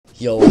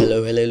Hello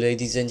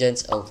ladies and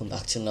gents, welcome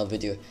back to another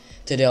video.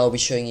 Today I'll be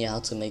showing you how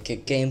to make a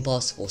game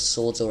pass for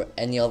swords or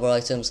any other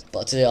items.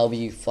 But today I'll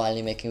be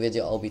finally making a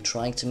video. I'll be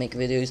trying to make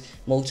videos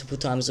multiple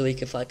times a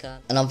week if I can.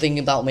 And I'm thinking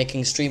about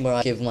making a stream where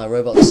I give my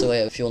Robux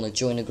away. If you want to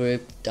join a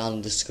group, down in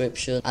the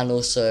description. And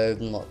also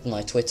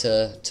my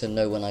Twitter to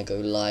know when I go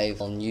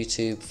live on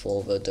YouTube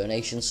for the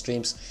donation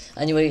streams.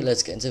 Anyway,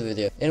 let's get into the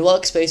video. In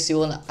Workspace you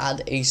want to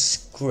add a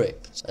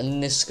script. And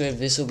in this script,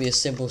 this will be a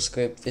simple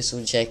script. This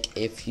will check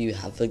if you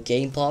have a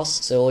game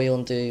pass. So all you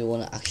want to do, you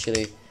want to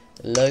actually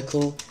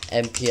local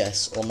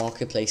MPS or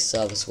marketplace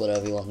service,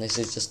 whatever you want. This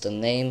is just a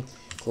name.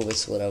 Call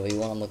this whatever you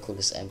want. I'm gonna call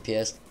this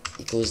MPS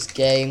equals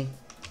game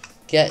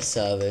get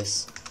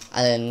service,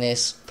 and then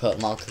this put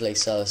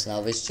marketplace service.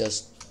 Now we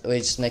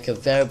just make a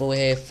variable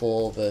here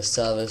for the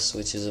service,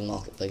 which is a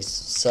marketplace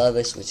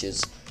service, which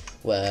is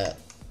where,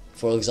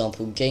 for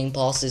example, game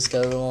passes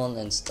go on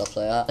and stuff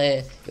like that.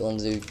 Here you want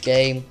to do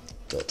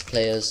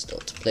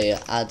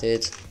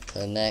game.Players.PlayerAdded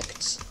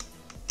connect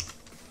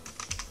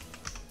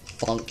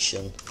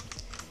function.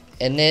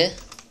 In here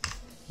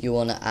you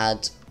want to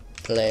add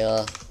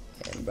player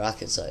in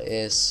brackets like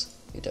this.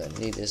 You don't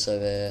need this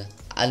over here.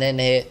 And then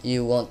here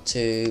you want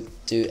to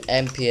do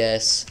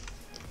MPS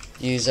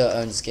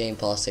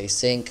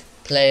UserOwnsGamePassAsync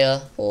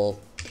player or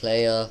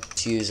player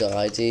to user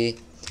ID,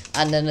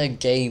 and then a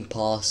game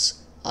pass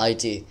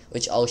ID,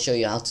 which I'll show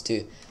you how to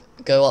do.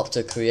 Go up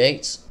to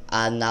create,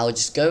 and now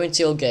just go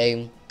into your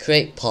game,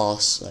 create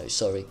pass,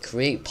 so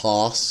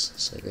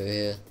go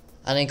here.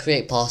 And then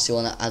create pass, you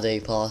want to add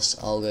a pass.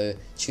 I'll go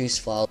choose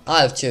file.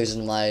 I have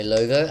chosen my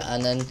logo,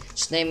 and then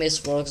just name this,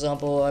 for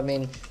example,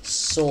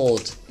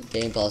 sword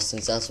game pass,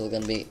 since that's what we're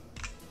going to be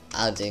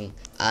adding,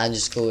 and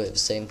just call it the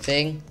same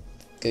thing.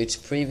 Go to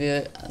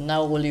preview, and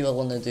now all you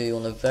want to do, you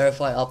want to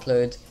verify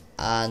upload,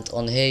 and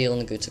on here you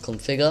want to go to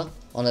configure.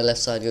 On the left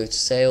side go to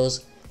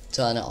sales,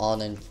 turn it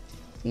on, and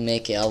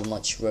make it how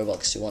much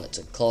Robux you want it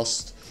to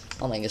cost.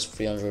 I'll make this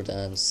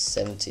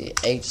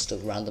 378, just a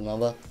random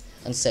number,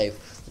 and save.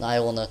 Now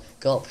you want to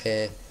go up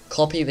here,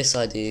 copy this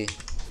ID,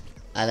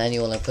 and then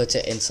you want to put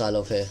it inside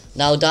of here.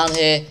 Now down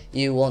here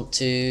you want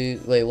to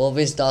what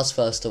this does,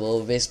 first of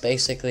all, this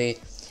basically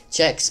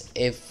checks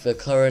if the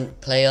current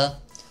player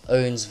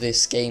owns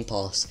this game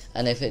pass,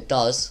 and if it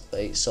does,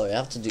 I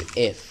have to do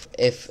if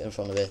in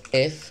front of it,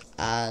 if,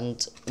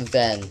 and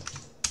then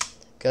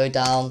go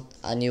down,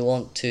 and you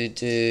want to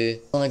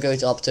go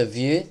up to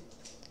view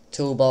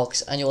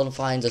toolbox, and you want to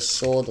find a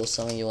sword or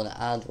something you want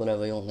to add,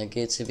 whatever you want the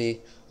gear to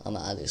be. I'm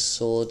gonna add this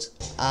sword,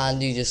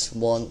 and you just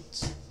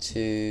want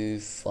to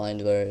find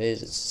where it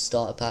is. It's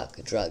starter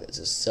pack, drag it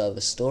to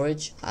server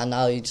storage, and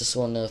now you just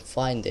want to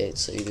find it.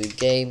 So you do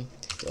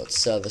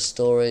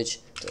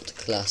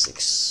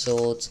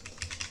game.ServerStorage.ClassicSword,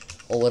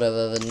 or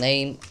whatever the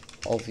name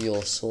of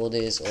your sword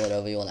is, or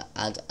whatever you want to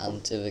add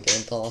onto the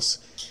game pass.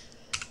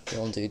 You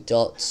want to do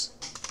dot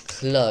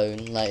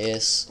clone like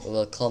this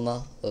with a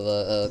comma, with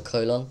a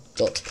colon,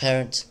 dot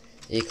parent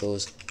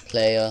equals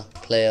player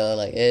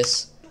like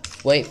this.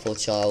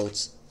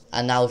 WaitForChild,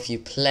 and now if you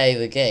play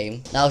the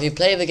game,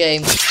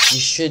 you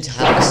should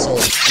have a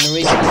sword. And the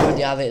reason you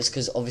already have it is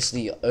because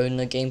obviously you own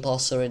the game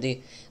pass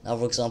already. Now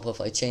for example,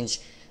 if I change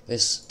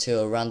this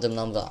to a random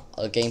number,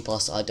 a game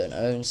pass I don't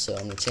own, so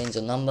I'm gonna change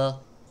the number,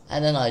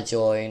 and then I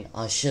join.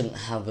 I shouldn't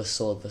have a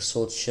sword. The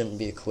sword shouldn't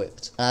be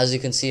equipped, and as you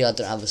can see I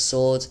don't have a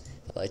sword.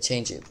 If I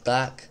change it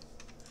back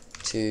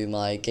to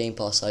my game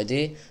pass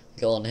ID,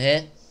 go on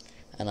here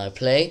and I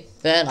play,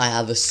 then I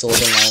have a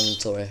sword in my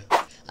inventory.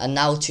 And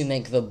now to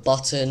make the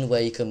button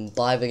where you can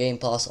buy the game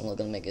pass, I'm not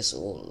going to make this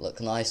all look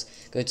nice.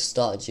 Go to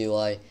start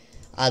GUI,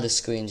 add a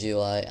screen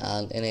GUI,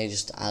 and in here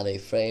just add a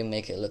frame,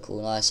 make it look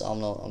all nice. I'm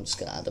just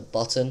going to add a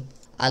button.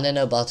 And in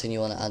a button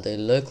you want to add a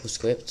local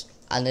script.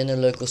 And in a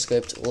local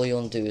script all you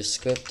want to do is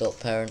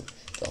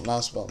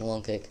script.parent.mouse button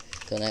one click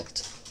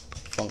connect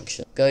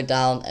function. Go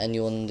down and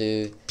you want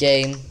to do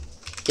game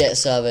get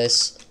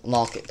service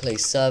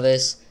marketplace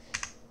service.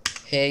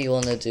 Here you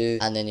want to do,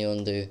 and then you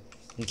want to do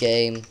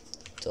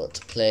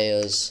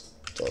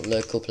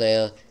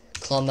game.Players.LocalPlayer,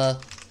 comma,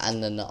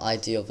 and then the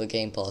ID of the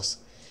game pass.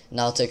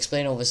 Now to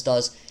explain what this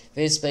does,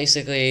 this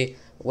basically,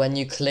 when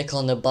you click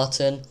on the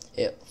button,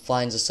 it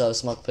finds a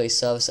service marketplace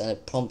service, and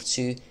it prompts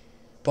a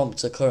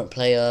current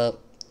player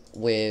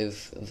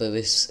with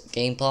this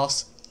game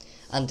pass.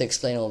 And to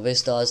explain what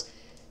this does,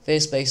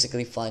 this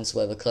basically finds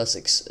where the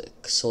classic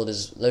sword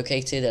is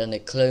located, and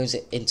it clones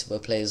it into the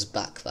player's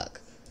backpack.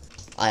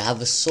 I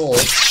have a sword,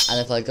 and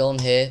if I go on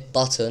here,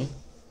 button,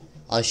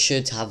 I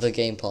should have the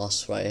game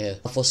pass right here.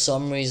 For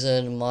some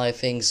reason my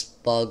thing's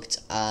bugged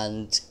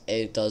and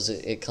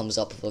it comes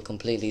up with a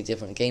completely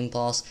different game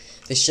pass.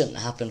 This shouldn't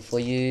happen for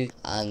you,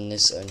 and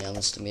this only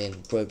happens to me in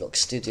Roblox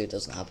Studio, it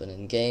doesn't happen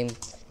in game.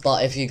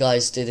 But if you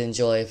guys did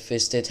enjoy, if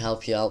this did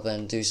help you out,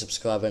 then do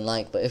subscribe and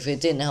like. But if it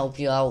didn't help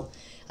you out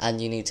and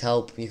you need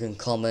help, you can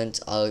comment,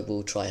 I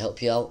will try to help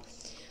you out.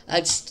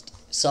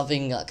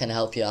 Something that can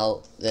help you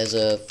out, there's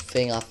a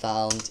thing I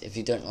found. If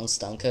you don't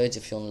understand codes,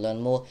 if you want to learn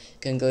more, you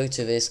can go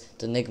to this,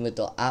 the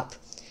enigma.app,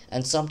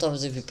 And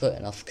sometimes if you put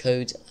enough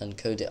code and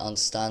code it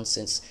understands,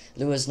 since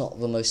Lua is not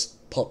the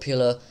most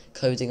popular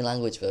coding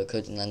language, the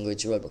coding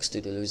language Roblox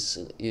Studio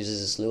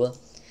uses is Lua.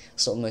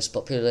 It's not the most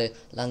popular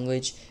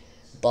language,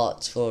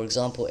 but for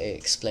example it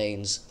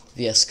explains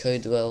VS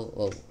Code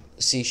well,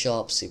 C#,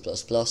 C++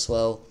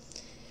 well.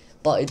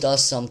 But it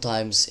does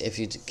sometimes, if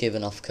you give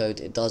enough code,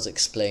 it does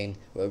explain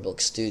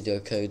Roblox Studio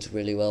code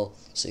really well,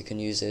 so you can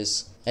use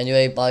this.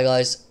 Anyway, bye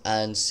guys,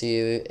 and see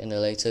you in a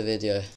later video.